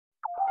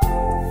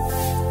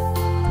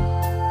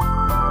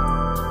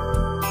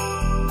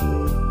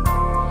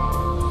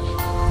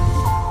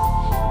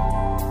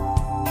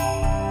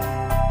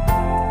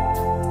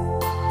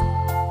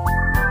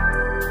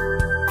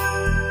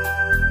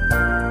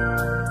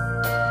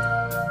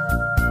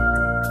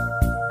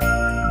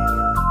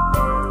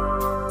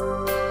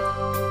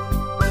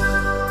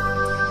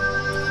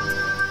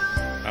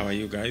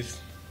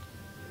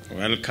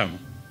Welcome.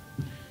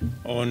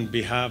 On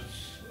behalf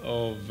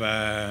of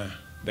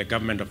the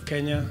government of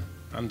Kenya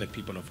and the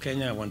people of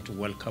Kenya, I want to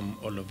welcome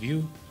all of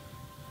you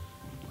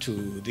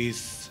to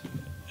this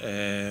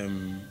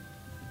third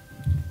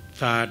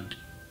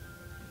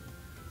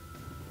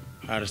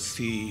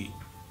RIC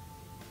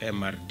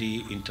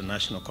MRD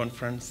International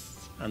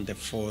Conference and the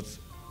fourth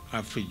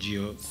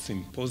AfriGeo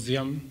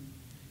Symposium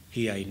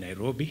here in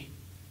Nairobi.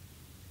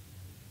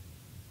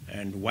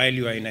 And while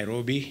you are in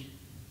Nairobi,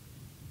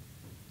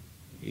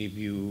 if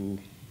you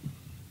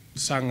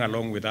sang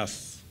along with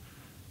us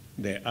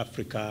the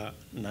Africa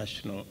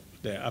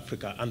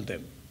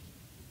anthem,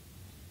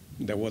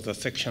 there was a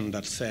section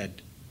that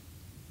said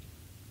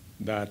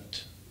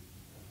that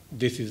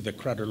this is the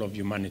cradle of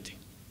humanity.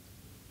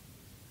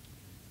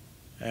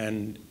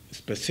 And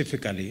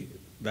specifically,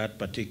 that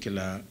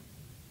particular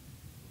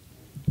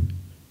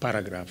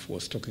paragraph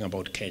was talking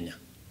about Kenya.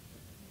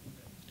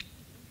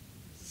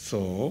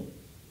 So,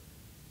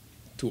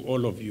 to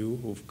all of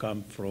you who've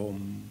come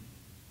from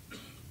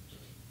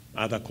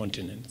other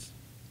continents,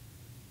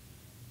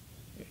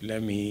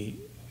 let me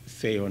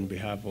say on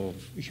behalf of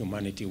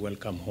humanity,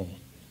 welcome home.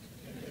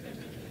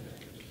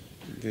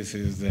 This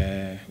is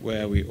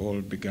where we all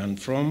began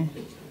from,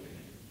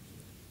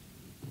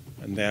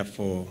 and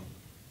therefore,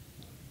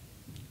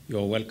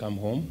 you're welcome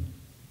home.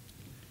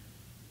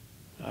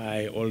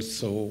 I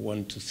also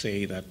want to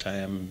say that I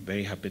am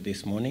very happy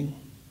this morning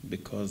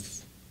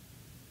because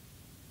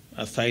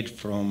aside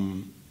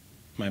from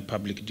my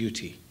public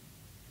duty,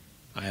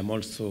 I am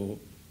also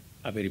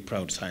a very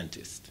proud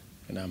scientist,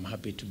 and I'm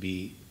happy to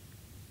be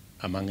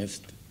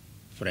amongst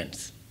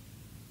friends.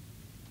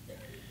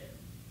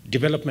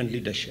 Development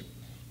leadership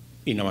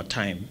in our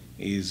time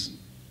is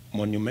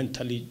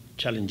monumentally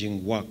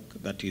challenging work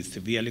that is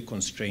severely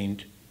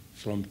constrained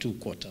from two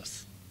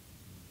quarters.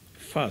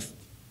 First,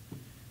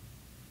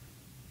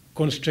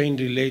 constraint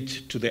relates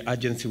to the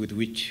urgency with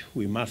which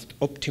we must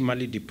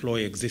optimally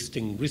deploy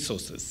existing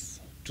resources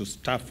to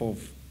staff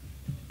off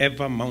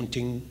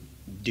ever-mounting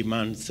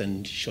demands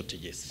and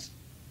shortages.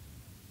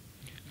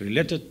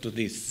 Related to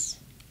this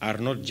are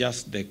not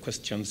just the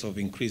questions of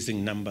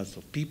increasing numbers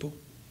of people,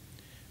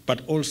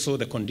 but also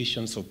the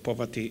conditions of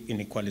poverty,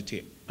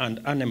 inequality,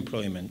 and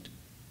unemployment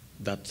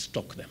that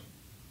stalk them.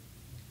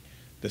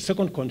 The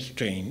second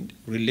constraint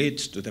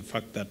relates to the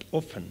fact that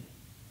often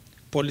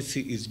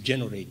policy is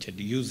generated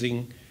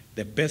using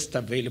the best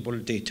available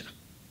data,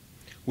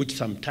 which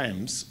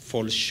sometimes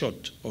falls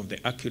short of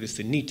the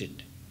accuracy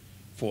needed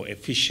for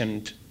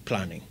efficient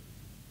planning.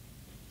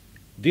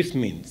 This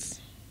means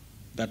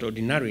that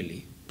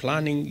ordinarily,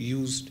 planning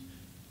used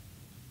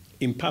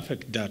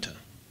imperfect data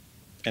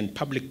and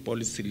public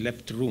policy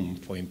left room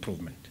for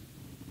improvement.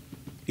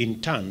 In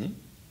turn,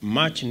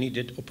 much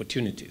needed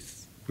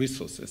opportunities,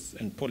 resources,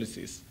 and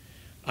policies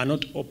are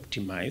not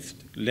optimized,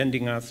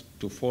 lending us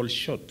to fall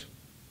short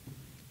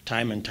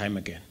time and time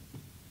again.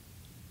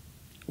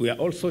 We are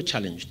also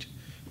challenged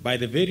by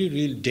the very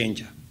real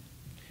danger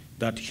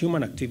that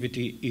human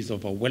activity is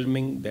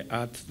overwhelming the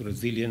Earth's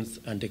resilience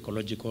and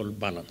ecological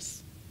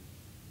balance.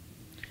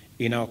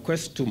 In our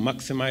quest to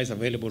maximize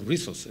available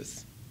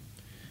resources,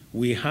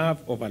 we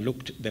have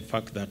overlooked the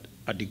fact that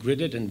a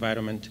degraded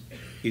environment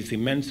is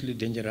immensely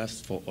dangerous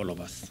for all of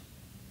us.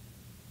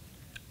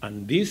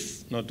 And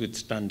this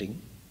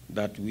notwithstanding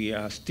that we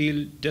are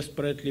still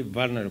desperately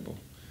vulnerable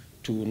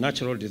to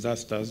natural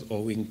disasters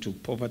owing to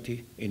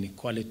poverty,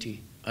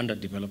 inequality,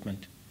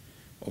 underdevelopment,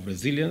 of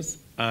resilience,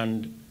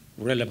 and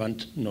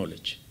relevant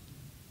knowledge.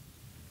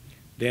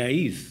 There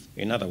is,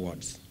 in other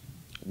words,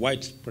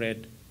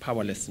 widespread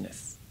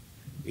powerlessness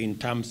in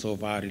terms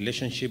of our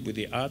relationship with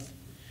the earth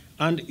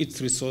and its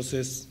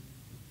resources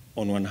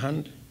on one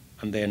hand,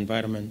 and the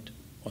environment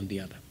on the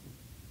other.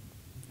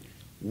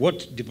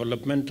 What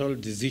developmental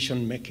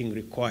decision-making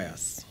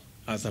requires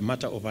as a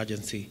matter of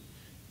urgency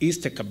is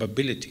the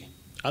capability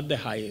at the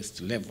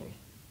highest level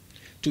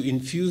to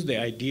infuse the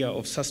idea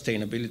of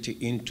sustainability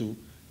into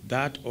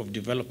that of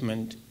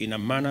development in a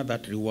manner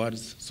that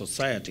rewards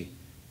society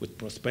with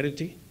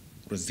prosperity,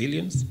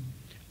 resilience,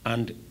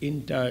 and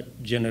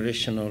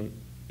intergenerational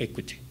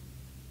equity.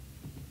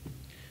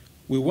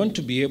 We want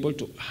to be able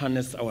to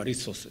harness our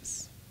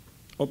resources,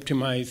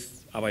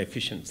 optimize our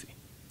efficiency,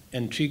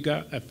 and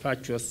trigger a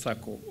virtuous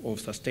circle of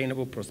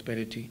sustainable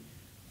prosperity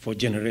for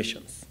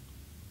generations.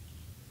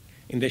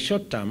 In the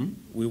short term,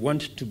 we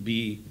want to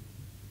be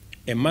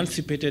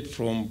emancipated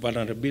from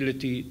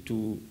vulnerability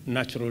to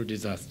natural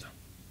disaster,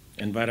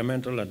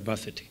 environmental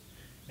adversity,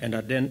 and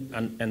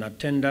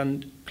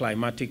attendant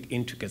climatic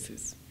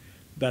intricacies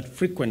that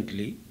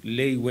frequently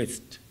lay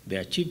waste the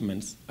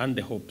achievements and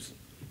the hopes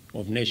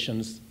of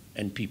nations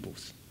and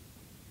peoples.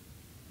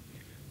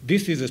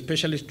 This is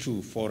especially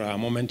true for our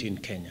moment in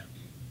Kenya,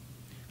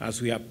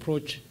 as we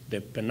approach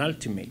the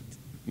penultimate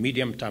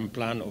medium-term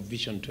plan of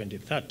Vision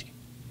 2030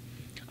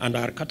 and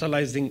are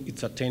catalyzing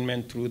its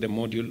attainment through the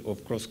module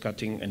of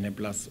cross-cutting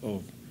enablers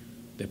of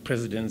the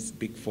President's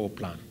Big Four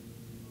plan.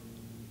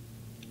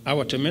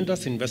 Our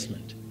tremendous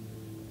investment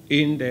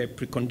in the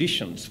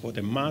preconditions for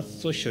the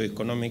mass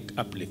socio-economic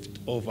uplift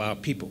of our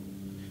people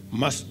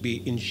must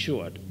be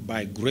ensured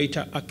by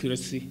greater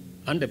accuracy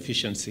and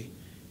efficiency,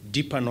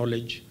 deeper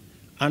knowledge,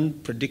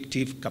 and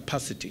predictive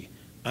capacity,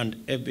 and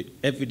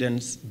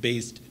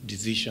evidence-based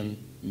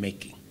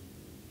decision-making.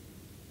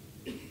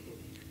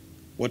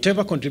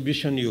 Whatever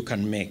contribution you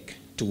can make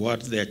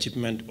towards the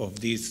achievement of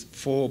these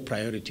 4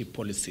 priority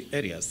policy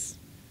areas,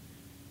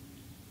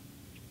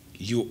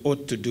 you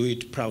ought to do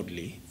it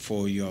proudly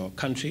for your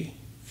country,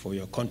 for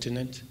your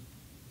continent,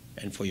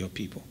 and for your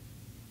people.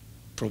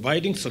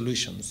 Providing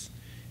solutions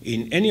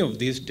in any of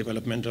these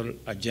developmental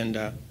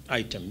agenda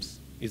items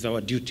is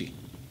our duty.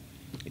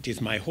 It is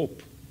my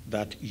hope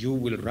that you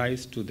will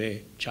rise to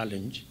the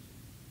challenge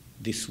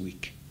this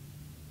week.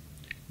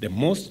 The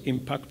most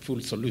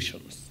impactful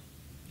solutions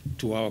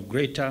to our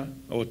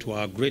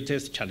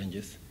greatest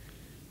challenges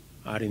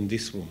are in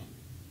this room.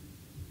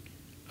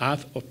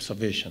 Earth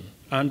observation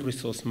and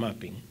resource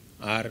mapping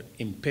are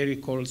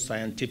empirical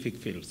scientific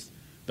fields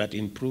that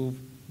improve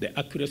the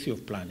accuracy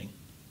of planning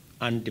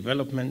and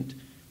development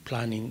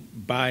planning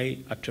by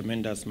a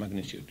tremendous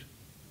magnitude.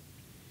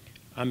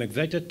 I'm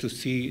excited to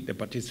see the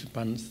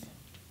participants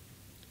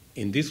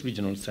in this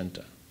regional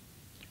center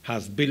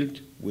has built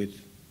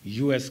with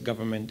US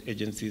government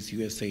agencies,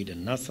 USAID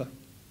and NASA,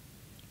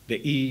 the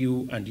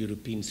EU and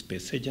European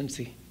Space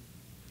Agency,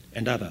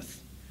 and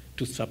others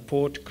to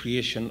support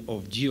creation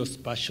of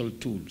geospatial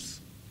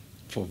tools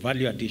for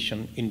value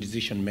addition in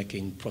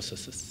decision-making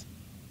processes.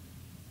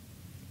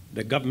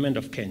 The government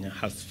of Kenya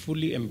has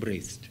fully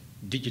embraced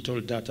digital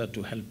data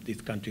to help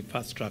this country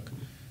fast-track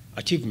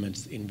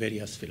achievements in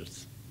various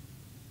fields.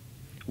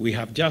 We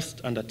have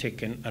just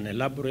undertaken an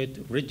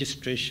elaborate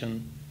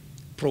registration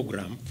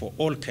program for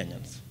all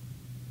Kenyans,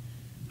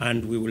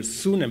 and we will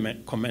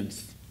soon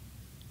commence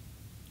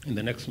in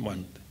the next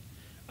month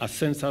a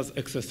census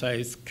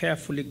exercise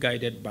carefully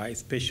guided by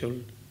spatial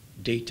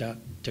data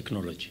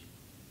technology.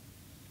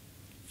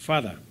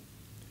 Further,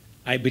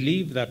 I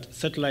believe that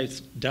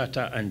satellite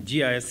data and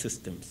GIS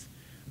systems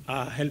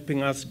are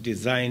helping us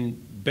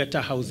design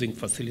better housing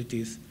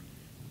facilities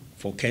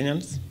for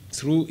Kenyans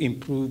through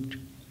improved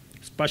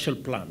spatial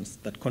plans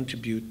that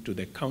contribute to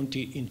the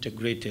county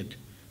integrated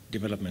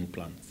development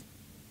plans.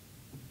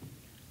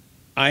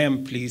 I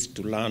am pleased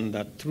to learn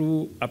that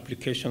through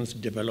applications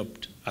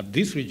developed at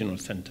this regional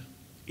center,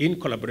 in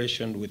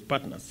collaboration with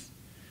partners,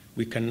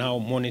 we can now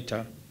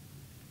monitor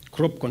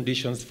crop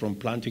conditions from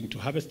planting to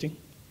harvesting,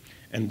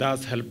 and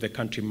thus help the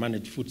country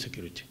manage food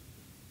security.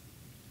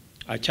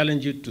 I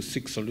challenge you to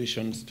seek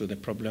solutions to the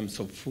problems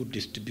of food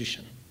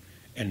distribution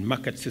and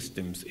market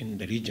systems in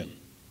the region,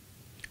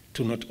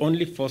 to not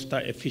only foster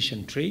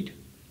efficient trade,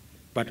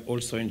 but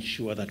also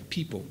ensure that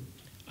people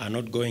are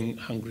not going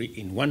hungry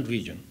in one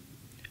region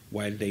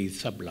while there is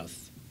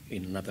surplus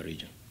in another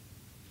region.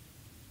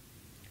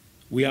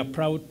 We are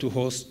proud to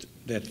host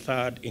the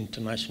 3rd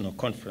International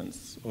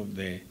Conference of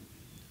the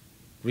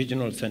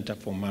Regional Center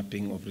for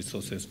Mapping of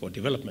Resources for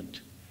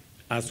Development,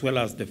 as well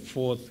as the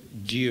 4th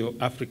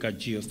Africa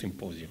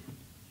Geosymposium.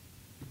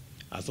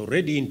 As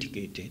already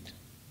indicated,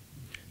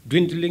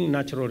 dwindling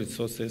natural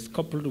resources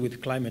coupled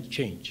with climate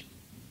change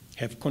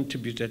have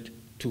contributed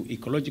to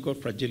ecological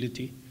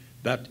fragility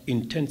that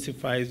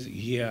intensifies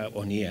year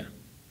on year.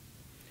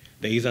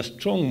 There is a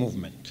strong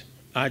movement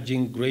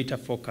urging greater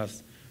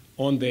focus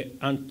on the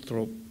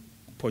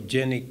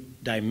anthropogenic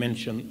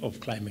dimension of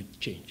climate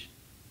change.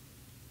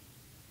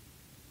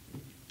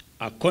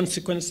 A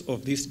consequence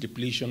of this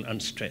depletion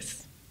and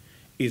stress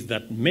is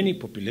that many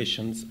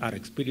populations are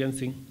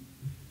experiencing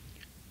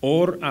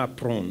or are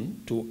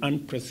prone to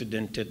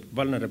unprecedented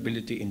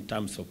vulnerability in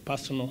terms of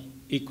personal,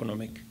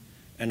 economic,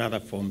 and other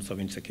forms of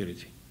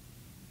insecurity.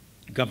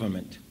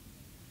 Government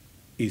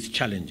is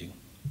challenging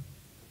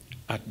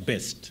at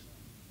best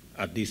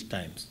at these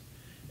times,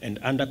 and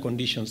under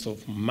conditions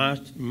of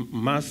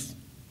mass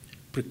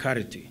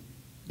precarity,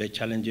 the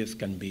challenges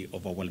can be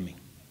overwhelming.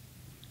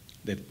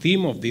 The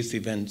theme of this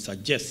event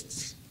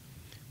suggests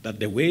that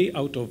the way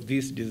out of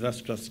this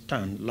disastrous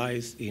turn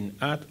lies in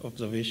Earth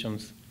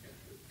observations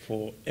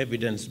for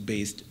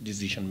evidence-based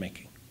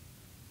decision-making.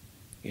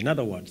 In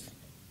other words,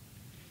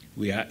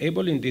 we are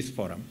able in this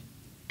forum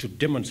to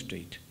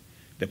demonstrate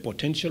the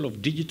potential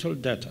of digital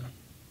data,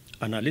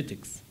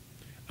 analytics,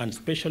 and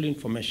spatial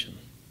information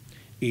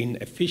in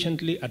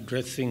efficiently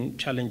addressing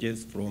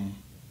challenges from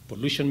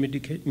pollution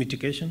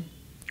mitigation,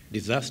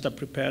 disaster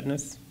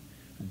preparedness,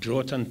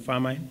 drought and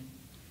famine,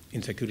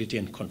 insecurity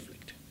and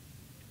conflict.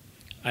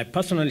 I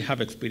personally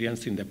have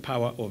experience in the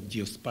power of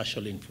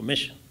geospatial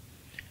information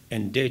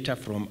and data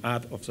from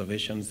Earth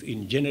observations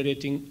in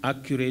generating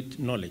accurate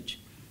knowledge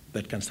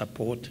that can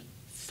support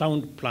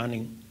sound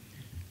planning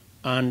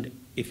and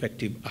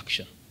effective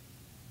action.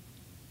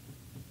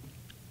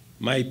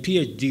 My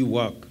PhD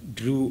work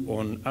drew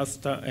on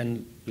ASTER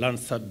and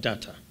Landsat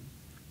data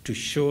to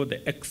show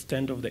the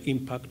extent of the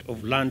impact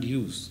of land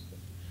use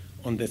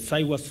on the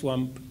Saiwa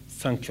Swamp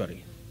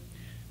Sanctuary,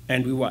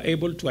 and we were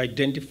able to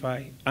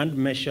identify and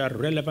measure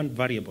relevant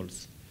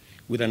variables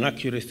with an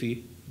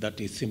accuracy that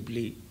is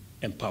simply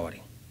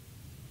empowering.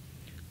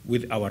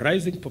 With our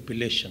rising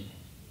population,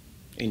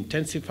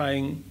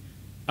 intensifying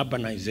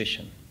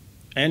urbanization,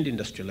 and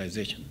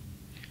industrialization,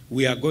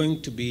 we are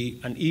going to be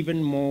an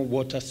even more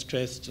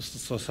water-stressed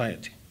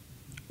society,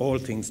 all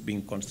things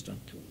being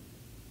constant.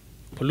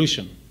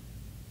 Pollution,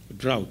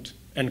 drought,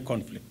 and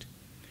conflict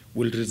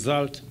will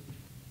result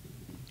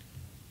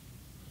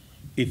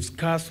if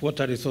scarce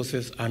water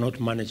resources are not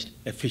managed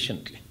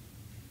efficiently.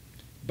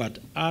 But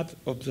Earth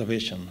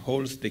observation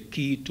holds the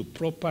key to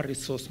proper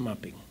resource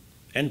mapping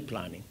and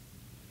planning,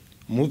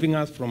 moving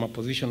us from a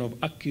position of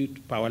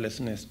acute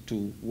powerlessness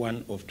to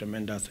one of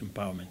tremendous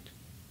empowerment.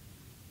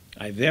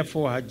 I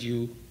therefore urge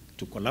you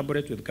to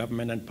collaborate with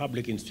government and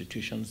public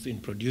institutions in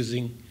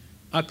producing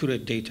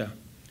accurate data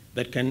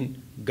that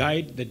can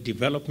guide the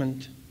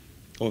development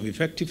of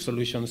effective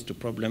solutions to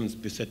problems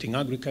besetting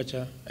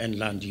agriculture and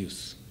land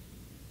use,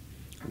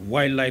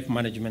 wildlife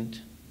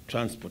management,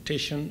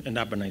 transportation and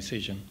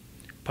urbanization,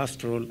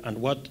 pastoral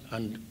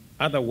and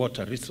other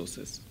water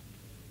resources,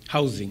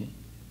 housing,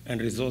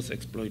 and resource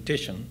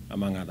exploitation,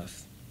 among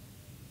others.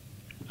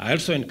 I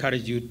also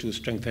encourage you to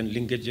strengthen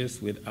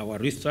linkages with our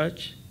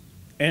research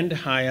and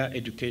higher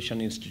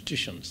education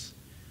institutions,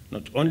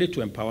 not only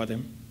to empower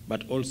them,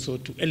 but also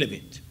to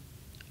elevate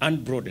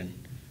and broaden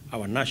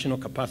our national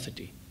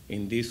capacity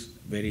in this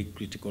very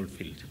critical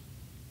field.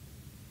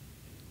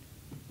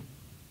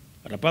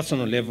 At a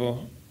personal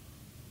level,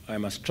 I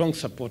am a strong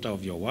supporter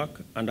of your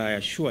work, and I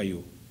assure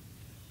you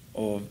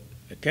of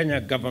the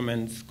Kenya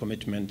government's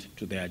commitment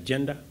to the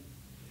agenda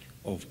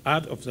of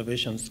Earth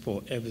observations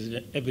for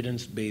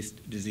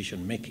evidence-based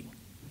decision-making.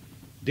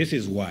 This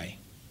is why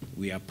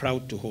we are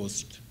proud to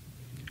host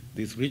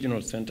this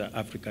Regional Center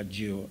Africa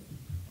Geo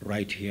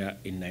right here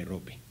in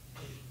Nairobi.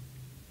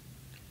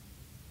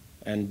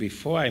 And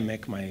before I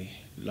make my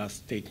last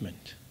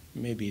statement,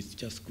 maybe it's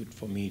just good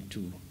for me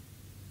to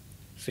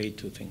say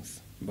two things.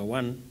 Number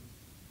one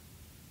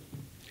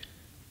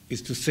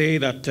is to say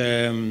that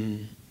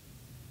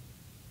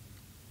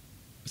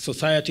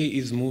society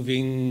is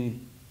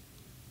moving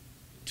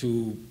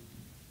to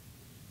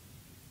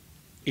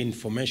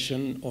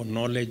information or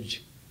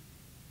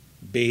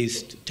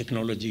knowledge-based,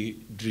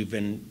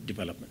 technology-driven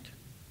development.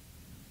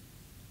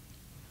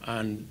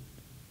 And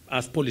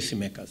as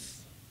policymakers,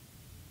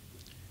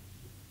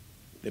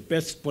 the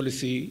best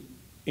policy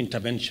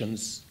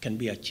interventions can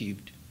be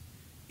achieved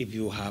if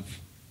you have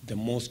the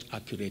most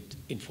accurate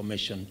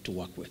information to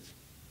work with.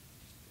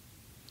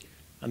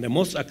 And the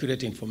most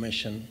accurate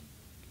information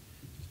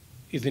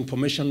is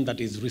information that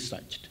is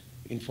researched,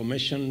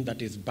 information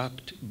that is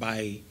backed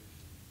by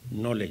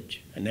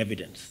knowledge and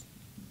evidence,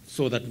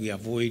 so that we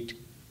avoid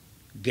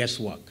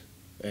guesswork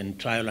and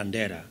trial and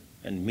error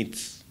and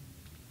myths.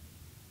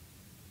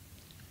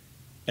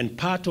 And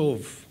part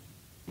of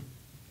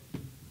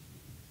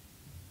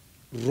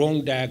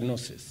wrong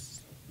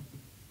diagnosis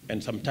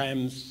and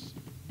sometimes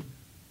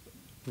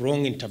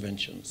wrong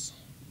interventions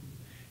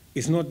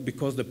is not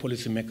because the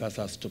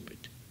policymakers are stupid.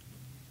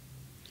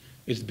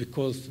 It's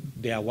because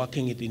they are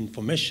working with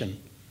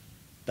information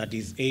that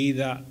is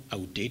either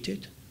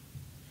outdated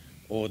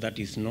or that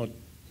is not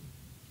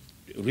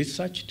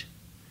researched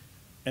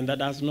and that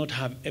does not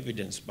have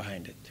evidence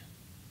behind it.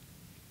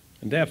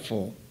 And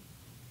therefore,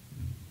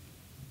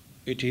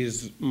 it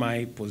is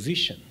my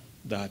position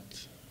that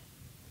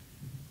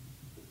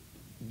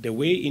the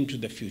way into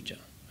the future,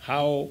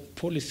 how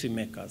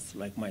policymakers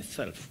like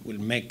myself will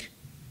make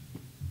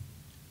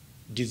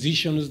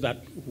decisions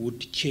that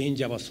would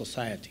change our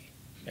society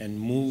and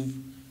move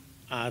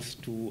us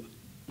to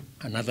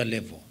another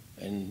level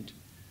and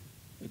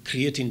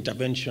create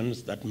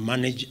interventions that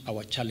manage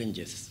our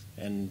challenges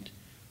and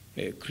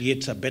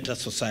creates a better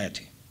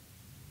society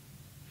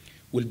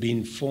will be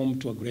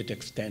informed to a great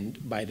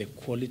extent by the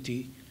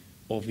quality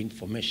of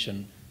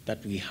information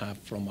that we have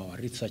from our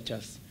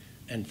researchers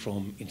and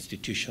from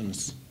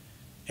institutions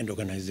and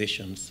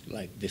organizations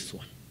like this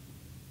one.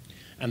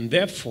 And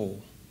therefore,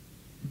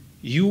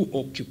 you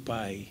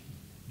occupy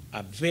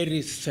a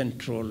very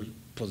central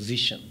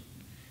position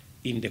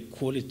in the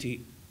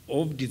quality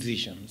of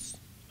decisions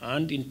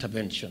and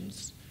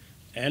interventions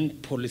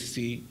and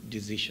policy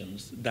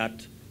decisions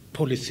that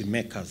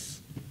policymakers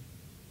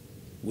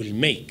will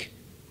make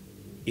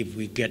if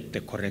we get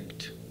the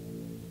correct,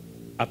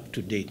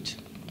 up-to-date,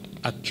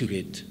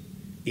 accurate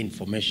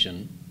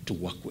information to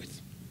work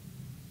with.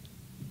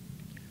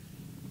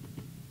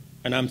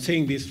 And I'm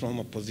saying this from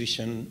a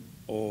position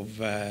of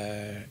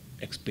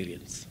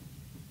experience.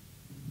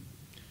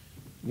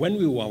 When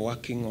we were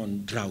working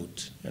on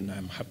drought, and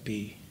I'm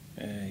happy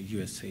you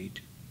have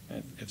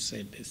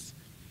said this,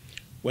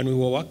 when we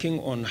were working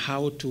on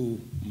how to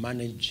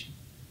manage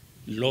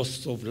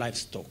loss of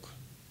livestock,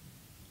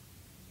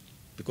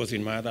 because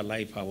in my other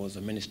life I was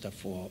a minister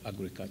for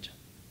agriculture,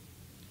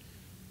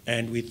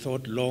 and we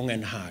thought long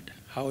and hard,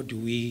 how do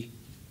we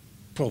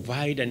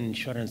provide an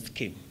insurance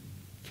scheme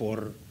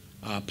for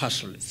our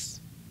pastoralists?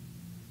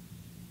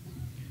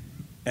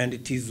 And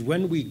it is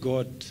when we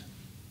got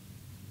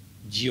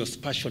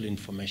geospatial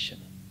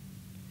information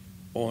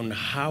on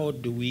how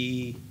do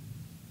we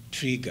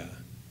trigger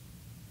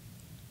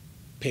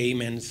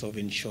payments of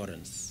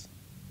insurance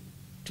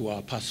to to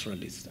our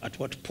pastoralists? At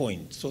what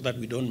point? So that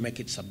we don't make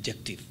it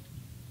subjective.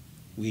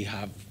 We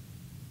have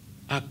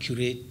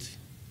accurate,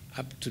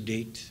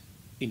 up-to-date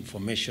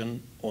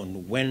information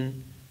on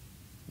when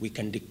we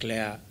can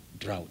declare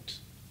drought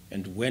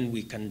and when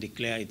we can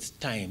declare it's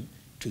time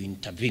to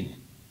intervene.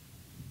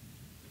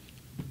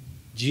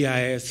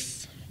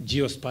 GIS,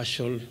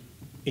 geospatial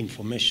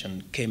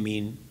information came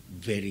in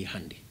very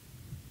handy.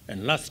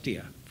 And last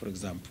year, for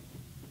example,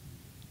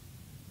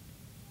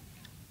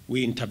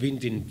 we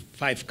intervened in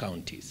 5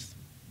 counties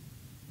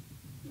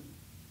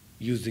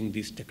using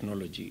this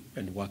technology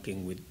and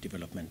working with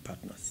development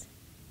partners.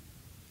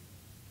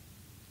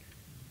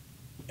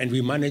 And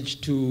we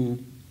managed to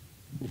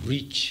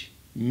reach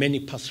many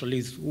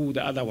pastoralists who would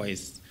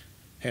otherwise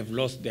have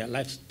lost their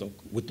livestock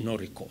with no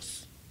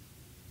recourse.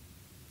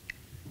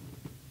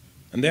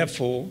 And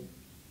therefore,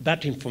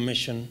 that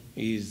information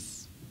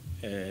is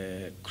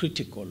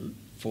critical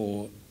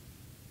for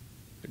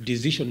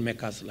decision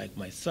makers like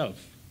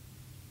myself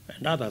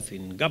and others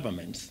in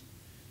governments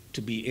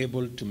to be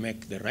able to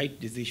make the right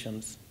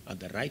decisions at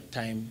the right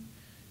time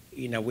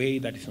in a way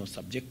that is not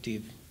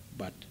subjective,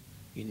 but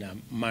in a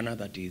manner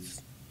that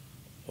is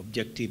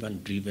objective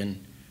and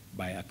driven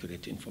by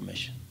accurate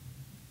information.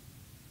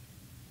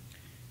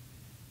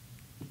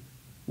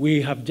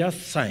 We have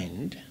just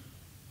signed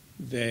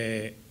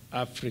the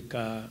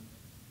Africa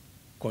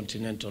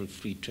Continental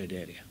Free Trade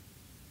Area,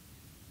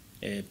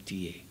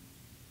 AFTA.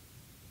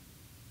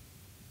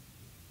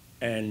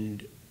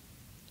 And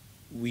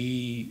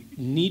we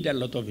need a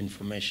lot of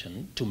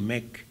information to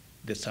make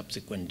the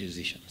subsequent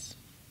decisions,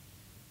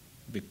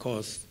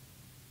 because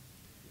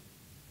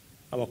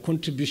our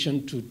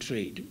contribution to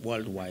trade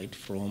worldwide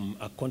from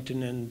a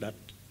continent that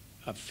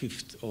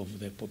 1/5 of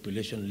the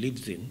population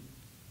lives in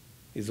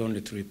is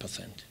only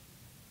 3%.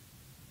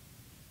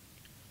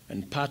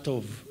 And part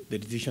of the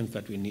decisions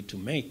that we need to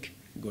make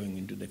going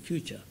into the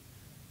future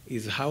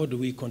is how do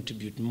we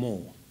contribute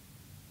more?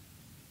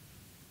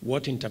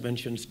 What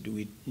interventions do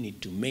we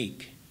need to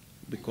make?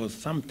 Because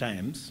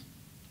sometimes,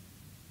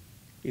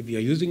 if you're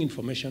using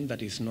information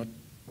that is not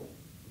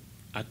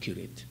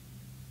accurate,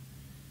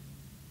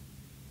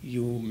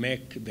 you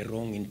make the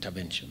wrong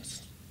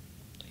interventions.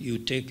 You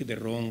take the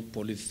wrong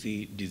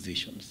policy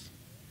decisions,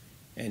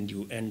 and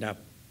you end up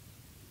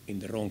in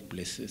the wrong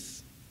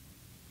places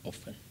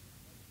often.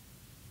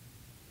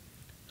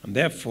 And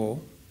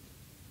therefore,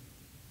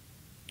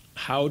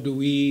 how do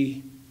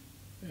we,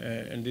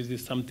 and this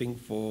is something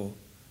for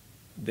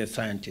the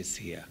scientists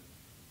here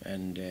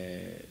and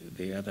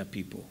the other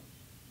people,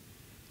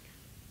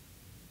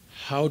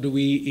 how do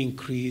we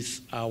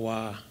increase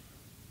our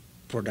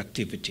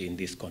productivity in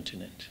this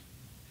continent?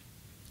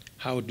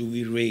 How do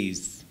we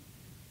raise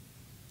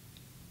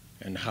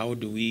and how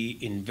do we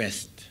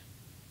invest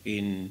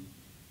in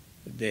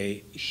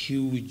the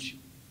huge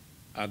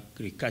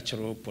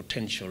agricultural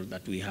potential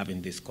that we have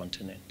in this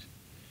continent?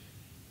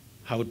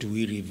 How do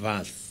we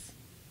reverse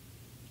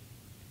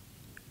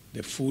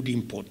the food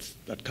imports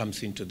that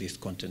comes into this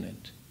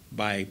continent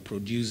by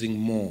producing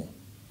more?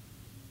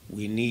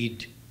 We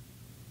need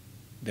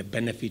the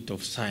benefit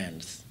of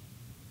science.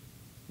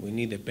 We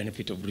need the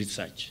benefit of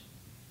research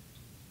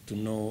to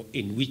know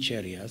in which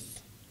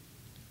areas,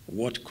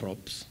 what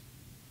crops,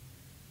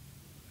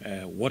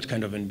 what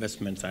kind of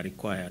investments are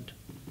required,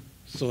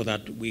 so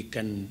that we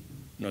can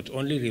not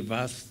only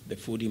reverse the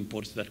food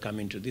imports that come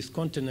into this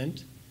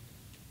continent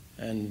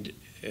and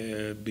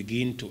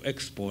begin to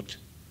export,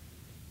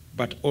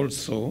 but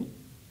also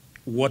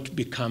what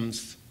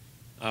becomes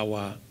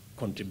our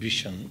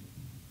contribution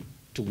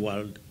to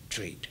world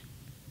trade.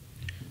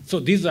 So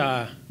these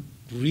are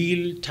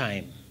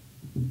real-time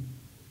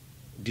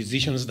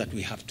decisions that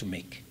we have to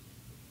make.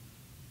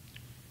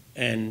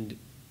 And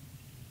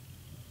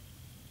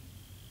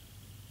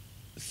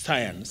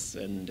science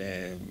and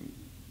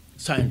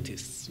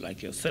scientists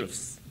like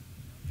yourselves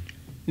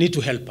need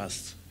to help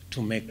us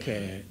to make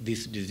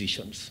these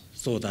decisions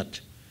so that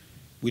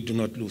we do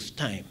not lose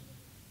time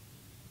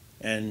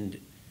and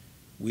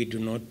we do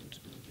not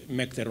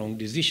make the wrong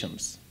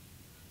decisions,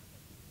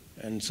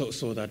 and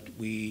so that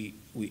we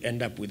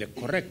end up with the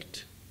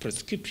correct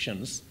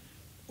prescriptions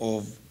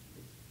of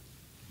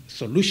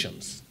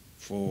solutions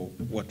for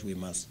what we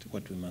must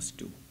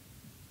do.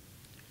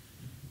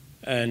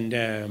 And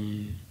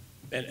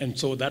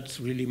so that's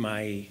really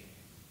my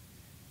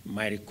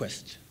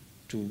request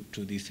to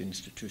this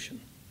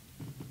institution.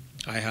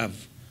 I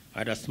have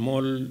had a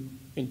small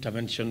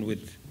intervention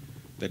with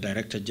the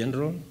Director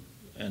General,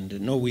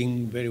 and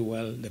knowing very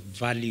well the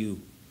value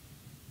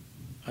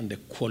and the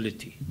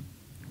quality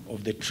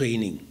of the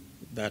training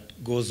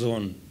that goes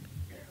on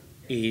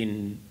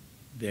in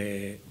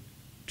the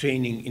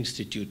training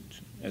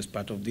institute as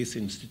part of this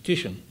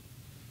institution,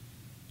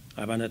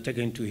 I've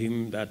undertaken to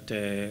him that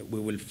we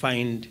will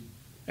find,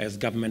 as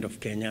Government of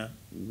Kenya,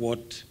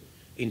 what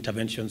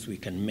interventions we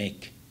can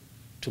make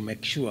to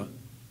make sure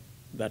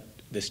that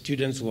the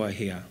students who are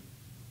here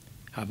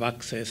have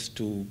access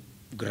to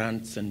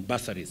grants and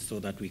bursaries so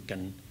that we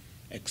can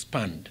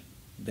expand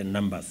the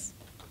numbers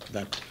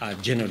that are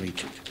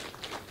generated.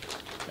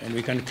 and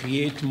we can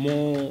create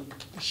more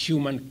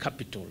human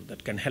capital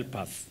that can help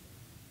us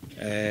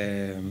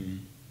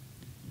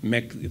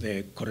make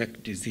the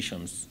correct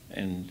decisions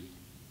and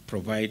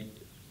provide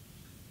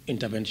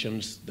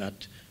interventions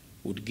that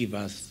would give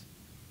us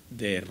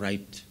the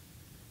right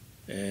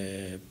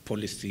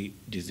policy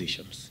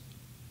decisions.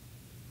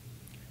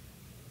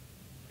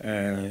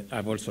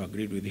 I've also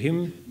agreed with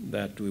him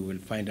that we will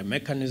find a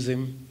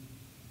mechanism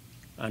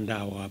under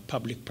our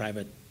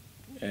public-private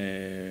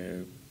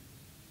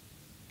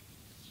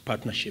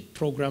partnership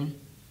program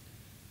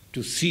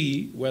to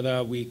see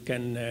whether we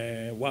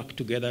can work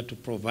together to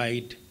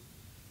provide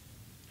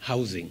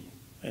housing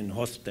and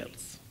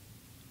hostels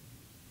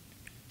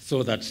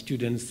so that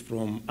students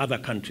from other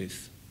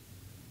countries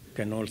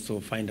can also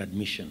find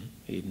admission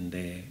in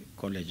the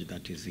college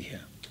that is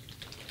here.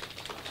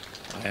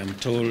 I am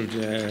told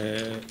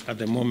at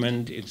the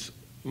moment it's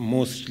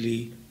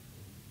mostly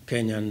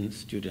Kenyan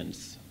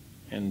students,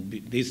 and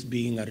this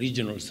being a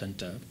regional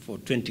center for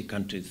 20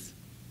 countries,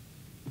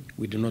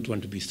 we do not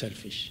want to be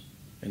selfish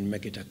and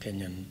make it a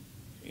Kenyan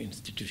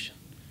institution.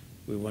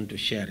 We want to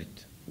share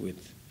it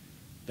with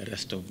the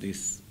rest of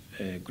this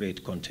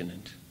great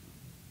continent.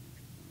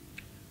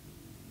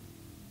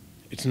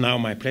 It's now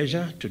my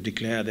pleasure to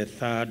declare the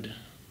third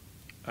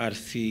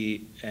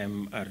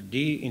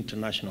RCMRD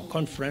International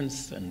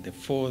Conference and the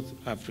fourth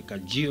Africa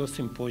Geo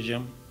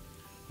Symposium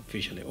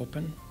officially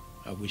open.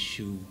 I wish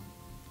you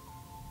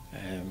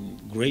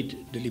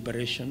great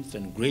deliberations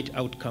and great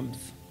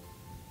outcomes.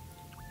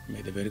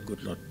 May the very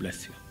good Lord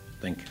bless you.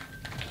 Thank you.